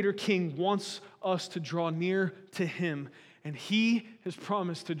Creator King wants us to draw near to him, and he has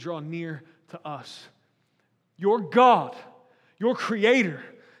promised to draw near to us. Your God, your Creator,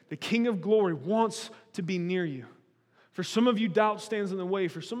 the King of glory, wants to be near you. For some of you, doubt stands in the way.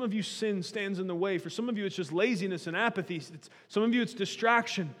 For some of you, sin stands in the way. For some of you, it's just laziness and apathy. Some of you, it's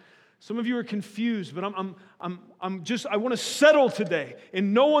distraction. Some of you are confused. But I want to settle today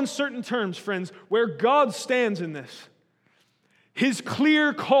in no uncertain terms, friends, where God stands in this. His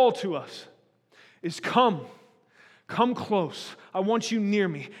clear call to us is come close. I want you near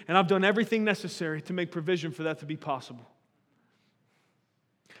me, and I've done everything necessary to make provision for that to be possible.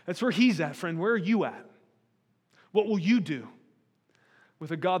 That's where he's at, friend. Where are you at? What will you do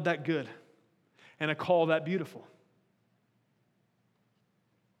with a God that good and a call that beautiful?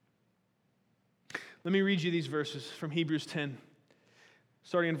 Let me read you these verses from Hebrews 10,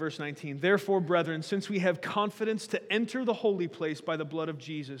 starting in verse 19. Therefore, brethren, since we have confidence to enter the holy place by the blood of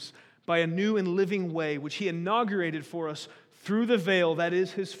Jesus, by a new and living way, which he inaugurated for us through the veil, that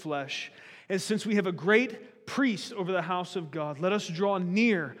is his flesh, and since we have a great priest over the house of God, let us draw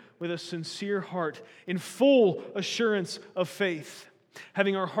near with a sincere heart, in full assurance of faith,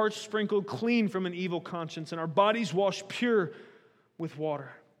 having our hearts sprinkled clean from an evil conscience and our bodies washed pure with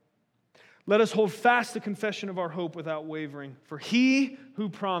water. Let us hold fast the confession of our hope without wavering, for he who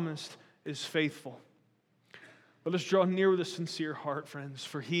promised is faithful. Let us draw near with a sincere heart, friends,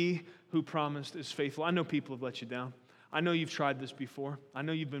 for he who promised is faithful. I know people have let you down. I know you've tried this before. I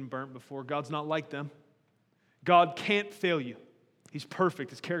know you've been burnt before. God's not like them. God can't fail you. He's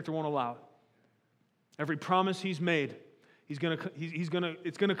perfect. His character won't allow it. Every promise he's made, it's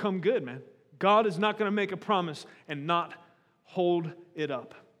gonna come good, man. God is not gonna make a promise and not hold it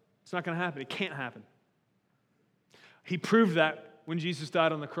up. It's not going to happen. It can't happen. He proved that when Jesus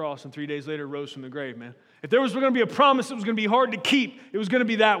died on the cross and 3 days later rose from the grave, man. If there was going to be a promise that was going to be hard to keep, it was going to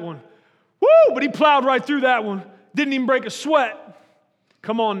be that one. Woo! But he plowed right through that one. Didn't even break a sweat.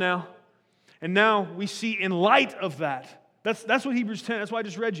 Come on now. And now we see in light of that. That's what Hebrews 10, that's why I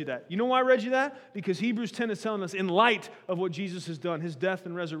just read you that. You know why I read you that? Because Hebrews 10 is telling us in light of what Jesus has done, his death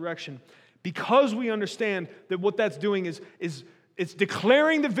and resurrection, because we understand that what that's doing is it's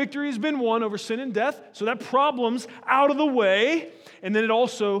declaring the victory has been won over sin and death, so that problem's out of the way, and then it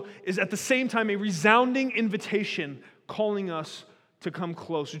also is at the same time a resounding invitation calling us to come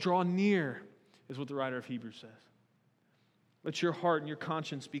close, draw near, is what the writer of Hebrews says. Let your heart and your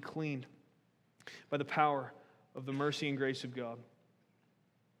conscience be cleaned by the power of the mercy and grace of God.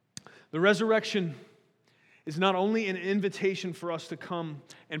 The resurrection is not only an invitation for us to come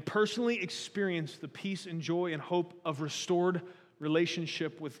and personally experience the peace and joy and hope of restored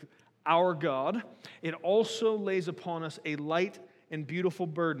relationship with our God, it also lays upon us a light and beautiful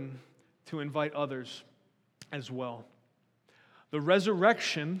burden to invite others as well. The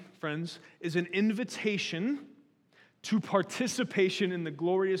resurrection, friends, is an invitation to participation in the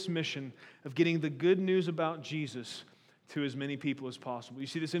glorious mission of getting the good news about Jesus to as many people as possible. You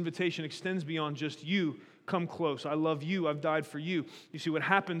see, this invitation extends beyond just you. Come close. I love you. I've died for you. You see what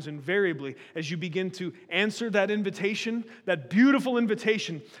happens invariably as you begin to answer that invitation, that beautiful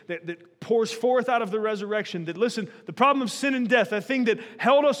invitation that pours forth out of the resurrection, that listen, the problem of sin and death, that thing that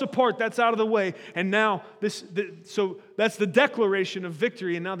held us apart, that's out of the way. And now, so that's the declaration of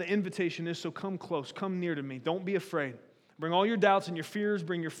victory. And now the invitation is, so come close. Come near to me. Don't be afraid. Bring all your doubts and your fears.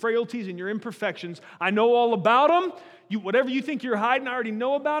 Bring your frailties and your imperfections. I know all about them. Whatever you think you're hiding, I already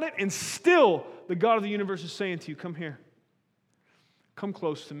know about it. And still, the God of the universe is saying to you, come here. Come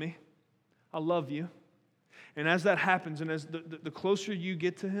close to me. I love you. And as that happens, and as the closer you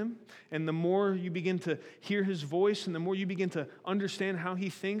get to him, and the more you begin to hear his voice, and the more you begin to understand how he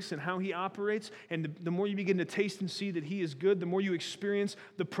thinks and how he operates, and the more you begin to taste and see that he is good, the more you experience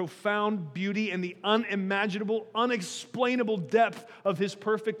the profound beauty and the unimaginable, unexplainable depth of his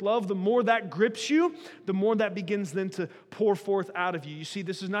perfect love, the more that grips you, the more that begins then to pour forth out of you. You see,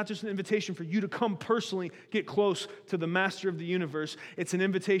 this is not just an invitation for you to come personally get close to the master of the universe. It's an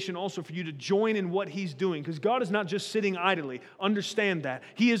invitation also for you to join in what he's doing, because God is not just sitting idly. Understand that.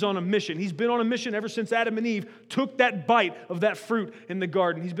 He is on a mission. He's been on a mission ever since Adam and Eve took that bite of that fruit in the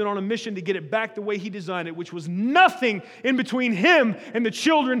garden. He's been on a mission to get it back the way he designed it, which was nothing in between him and the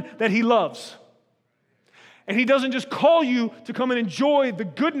children that he loves. And he doesn't just call you to come and enjoy the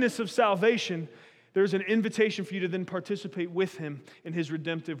goodness of salvation. There's an invitation for you to then participate with him in his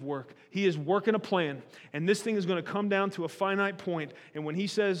redemptive work. He is working a plan, and this thing is going to come down to a finite point. And when he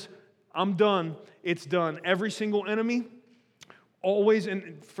says, I'm done, it's done. Every single enemy, always,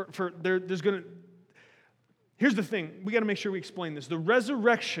 and there's going to... Here's the thing. We got to make sure we explain this. The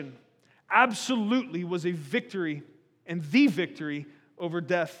resurrection absolutely was a victory, and the victory over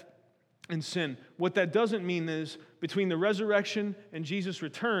death and sin. What that doesn't mean is, between the resurrection and Jesus'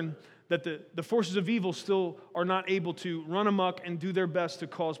 return, that the forces of evil still are not able to run amok and do their best to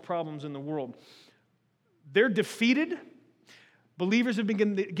cause problems in the world. They're defeated. Believers have been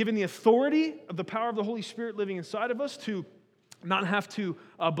given the authority of the power of the Holy Spirit living inside of us to not have to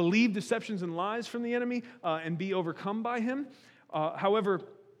believe deceptions and lies from the enemy and be overcome by him. However,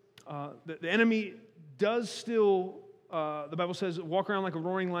 the enemy does still, the Bible says, walk around like a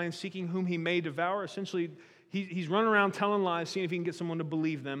roaring lion seeking whom he may devour. Essentially, he's running around telling lies, seeing if he can get someone to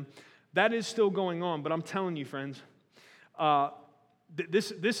believe them. That is still going on, but I'm telling you, friends,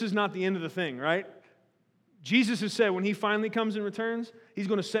 this is not the end of the thing, right? Jesus has said when he finally comes and returns, he's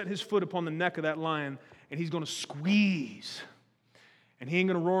going to set his foot upon the neck of that lion, and he's going to squeeze. And he ain't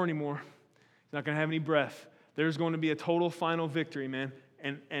going to roar anymore. He's not going to have any breath. There's going to be a total final victory, man.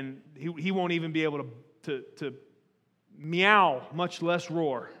 And he won't even be able to meow, much less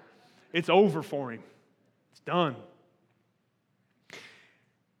roar. It's over for him. It's done.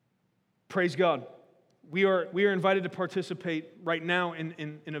 Praise God. We are invited to participate right now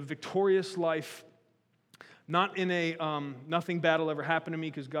in a victorious life. Not in a nothing bad will ever happen to me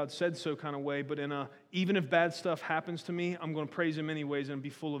because God said so kind of way, but in a even if bad stuff happens to me, I'm going to praise him anyways and be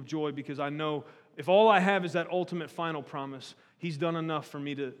full of joy because I know if all I have is that ultimate final promise, he's done enough for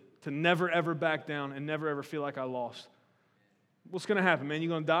me to never ever back down and never ever feel like I lost. What's going to happen, man? You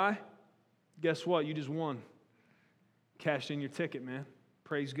going to die? Guess what? You just won. Cashed in your ticket, man.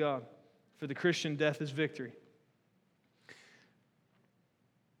 Praise God. For the Christian, death is victory.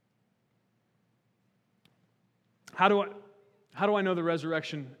 How do How do I know the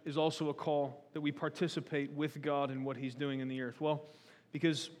resurrection is also a call that we participate with God in what He's doing in the earth? Well,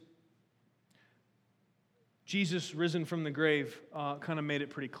 because Jesus, risen from the grave, kind of made it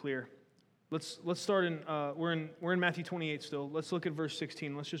pretty clear. Let's start in, we're in Matthew 28 still. Let's look at verse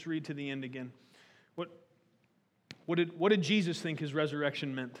 16. Let's just read to the end again. What did Jesus think His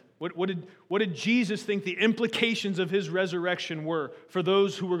resurrection meant? What did Jesus think the implications of His resurrection were for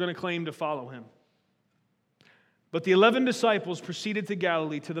those who were going to claim to follow Him? But the 11 disciples proceeded to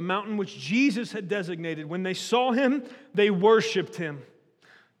Galilee, to the mountain which Jesus had designated. When they saw Him, they worshiped Him,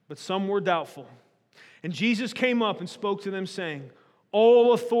 but some were doubtful. And Jesus came up and spoke to them, saying,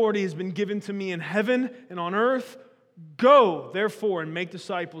 "All authority has been given to me in heaven and on earth. Go, therefore, and make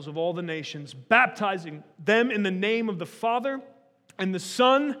disciples of all the nations, baptizing them in the name of the Father and the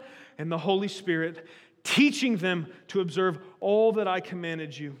Son and the Holy Spirit, teaching them to observe all that I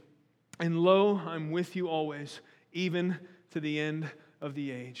commanded you. And lo, I'm with you always, even to the end of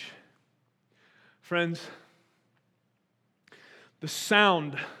the age." Friends, the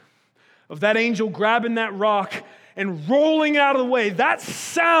sound of that angel grabbing that rock and rolling out of the way, that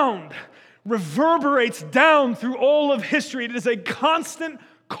sound reverberates down through all of history. It is a constant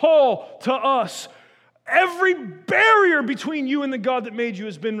call to us. Every barrier between you and the God that made you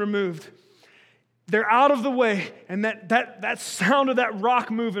has been removed. They're out of the way, and that sound of that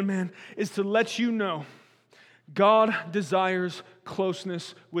rock moving, man, is to let you know God desires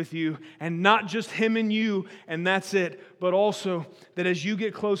closeness with you, and not just Him and you, and that's it, but also that as you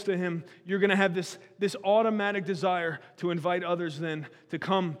get close to Him, you're going to have this automatic desire to invite others then to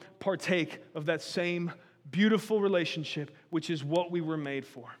come partake of that same beautiful relationship, which is what we were made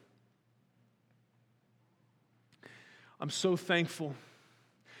for. I'm so thankful.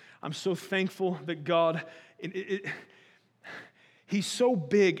 I'm so thankful that God, He's so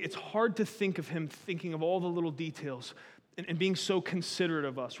big, it's hard to think of Him thinking of all the little details and being so considerate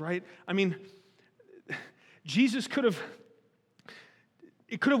of us, right? I mean, Jesus it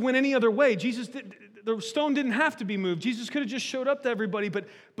could have went any other way. The stone didn't have to be moved. Jesus could have just showed up to everybody,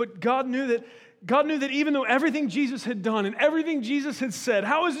 but God knew that even though everything Jesus had done and everything Jesus had said,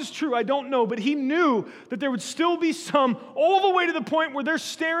 how is this true? I don't know, but He knew that there would still be some, all the way to the point where they're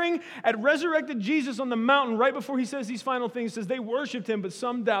staring at resurrected Jesus on the mountain right before He says these final things. He says they worshiped Him, but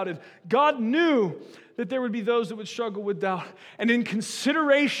some doubted. God knew that there would be those that would struggle with doubt. And in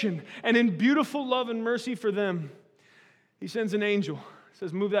consideration and in beautiful love and mercy for them, He sends an angel. He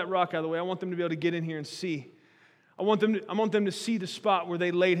says, move that rock out of the way. I want them to be able to get in here and see. I want them to see the spot where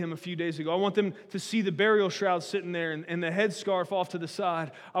they laid Him a few days ago. I want them to see the burial shroud sitting there and the headscarf off to the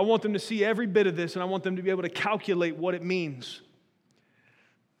side. I want them to see every bit of this, and I want them to be able to calculate what it means.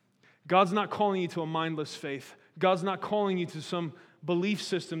 God's not calling you to a mindless faith. God's not calling you to some belief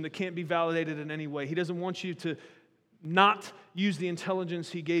system that can't be validated in any way. He doesn't want you to not use the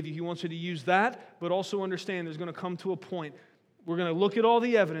intelligence He gave you. He wants you to use that, but also understand there's going to come to a point. We're going to look at all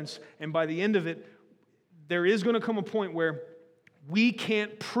the evidence, and by the end of it, there is going to come a point where we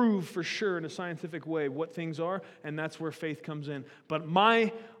can't prove for sure in a scientific way what things are, and that's where faith comes in. But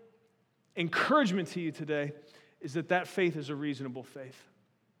my encouragement to you today is that faith is a reasonable faith.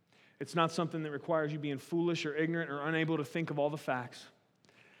 It's not something that requires you being foolish or ignorant or unable to think of all the facts.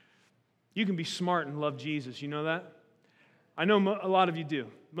 You can be smart and love Jesus. You know that? I know a lot of you do.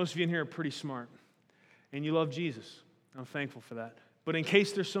 Most of you in here are pretty smart, and you love Jesus. I'm thankful for that. But in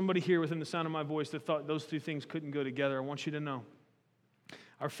case there's somebody here within the sound of my voice that thought those two things couldn't go together, I want you to know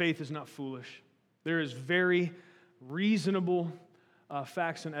our faith is not foolish. There is very reasonable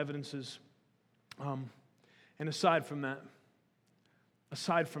facts and evidences. And aside from that,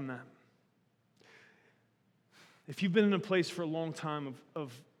 if you've been in a place for a long time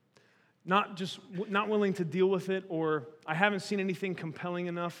of not willing to deal with it, or I haven't seen anything compelling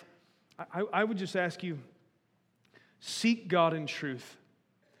enough, I would just ask you, seek God in truth.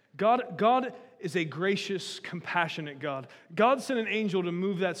 God is a gracious, compassionate God. God sent an angel to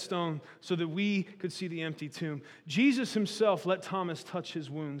move that stone so that we could see the empty tomb. Jesus Himself let Thomas touch his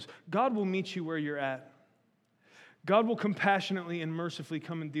wounds. God will meet you where you're at. God will compassionately and mercifully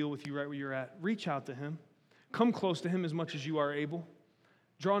come and deal with you right where you're at. Reach out to Him. Come close to Him as much as you are able.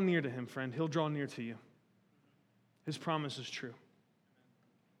 Draw near to Him, friend. He'll draw near to you. His promise is true.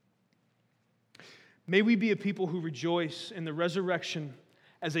 May we be a people who rejoice in the resurrection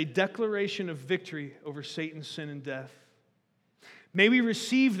as a declaration of victory over Satan's sin and death. May we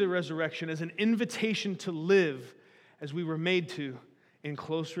receive the resurrection as an invitation to live as we were made to in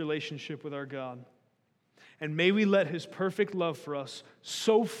close relationship with our God. And may we let His perfect love for us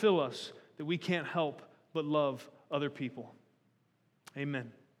so fill us that we can't help but love other people.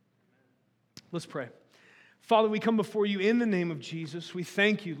 Amen. Let's pray. Father, we come before you in the name of Jesus. We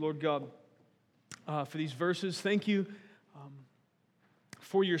thank you, Lord God, for these verses. Thank you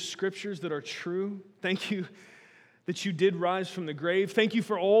for your scriptures that are true. Thank you that you did rise from the grave. Thank you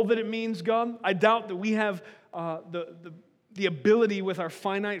for all that it means, God. I doubt that we have the ability with our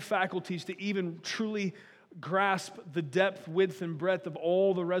finite faculties to even truly grasp the depth, width, and breadth of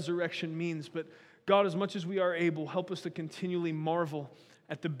all the resurrection means. But God, as much as we are able, help us to continually marvel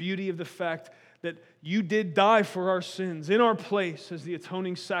at the beauty of the fact that you did die for our sins in our place as the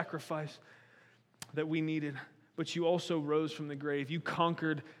atoning sacrifice that we needed. But you also rose from the grave. You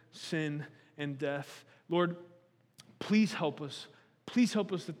conquered sin and death. Lord, please help us. Please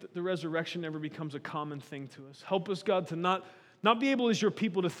help us that the resurrection never becomes a common thing to us. Help us, God, to not be able as your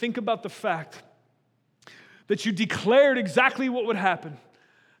people to think about the fact that you declared exactly what would happen,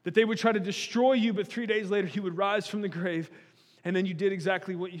 that they would try to destroy you, but 3 days later you would rise from the grave, and then you did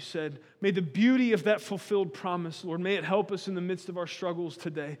exactly what you said. May the beauty of that fulfilled promise, Lord, may it help us in the midst of our struggles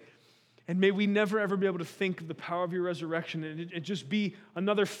today. And may we never, ever be able to think of the power of your resurrection and it just be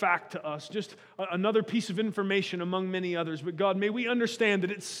another fact to us, just another piece of information among many others. But God, may we understand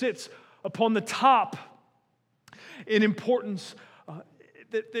that it sits upon the top in importance,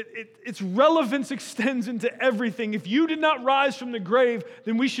 that its relevance extends into everything. If you did not rise from the grave,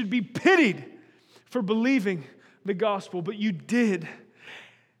 then we should be pitied for believing the gospel, but you did.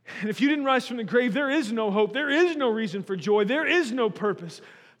 And if you didn't rise from the grave, there is no hope. There is no reason for joy. There is no purpose.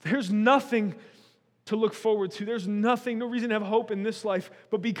 There's nothing to look forward to. There's no reason to have hope in this life.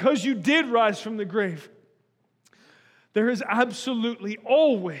 But because you did rise from the grave, there is absolutely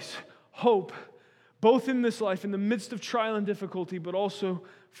always hope, both in this life, in the midst of trial and difficulty, but also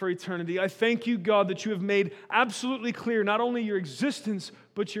for eternity. I thank you, God, that you have made absolutely clear not only your existence,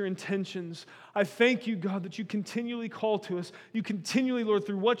 but your intentions. I thank you, God, that you continually call to us. You continually, Lord,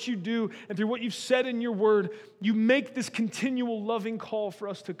 through what you do and through what you've said in your word, you make this continual loving call for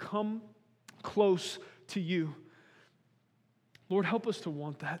us to come close to you. Lord, help us to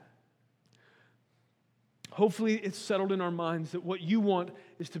want that. Hopefully it's settled in our minds that what you want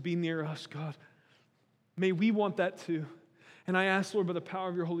is to be near us, God. May we want that too. And I ask, Lord, by the power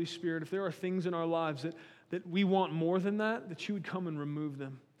of your Holy Spirit, if there are things in our lives that we want more than that you would come and remove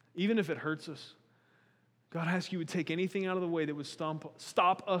them, even if it hurts us. God, I ask you would take anything out of the way that would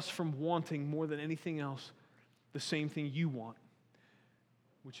stop us from wanting more than anything else the same thing you want,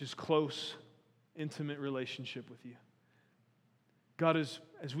 which is close, intimate relationship with you. God, as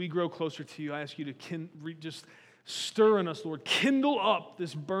we grow closer to you, I ask you to just stir in us, Lord, kindle up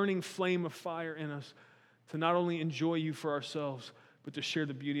this burning flame of fire in us to not only enjoy you for ourselves, but to share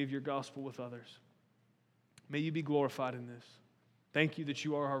the beauty of your gospel with others. May you be glorified in this. Thank you that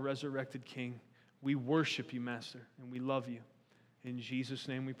you are our resurrected King. We worship you, Master, and we love you. In Jesus'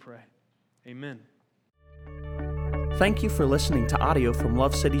 name we pray. Amen. Thank you for listening to audio from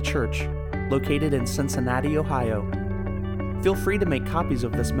Love City Church, located in Cincinnati, Ohio. Feel free to make copies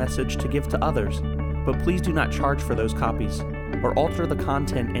of this message to give to others, but please do not charge for those copies or alter the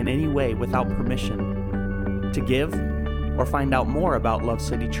content in any way without permission. To give or find out more about Love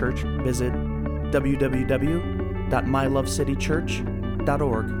City Church, visit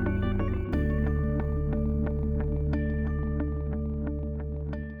www.mylovecitychurch.org.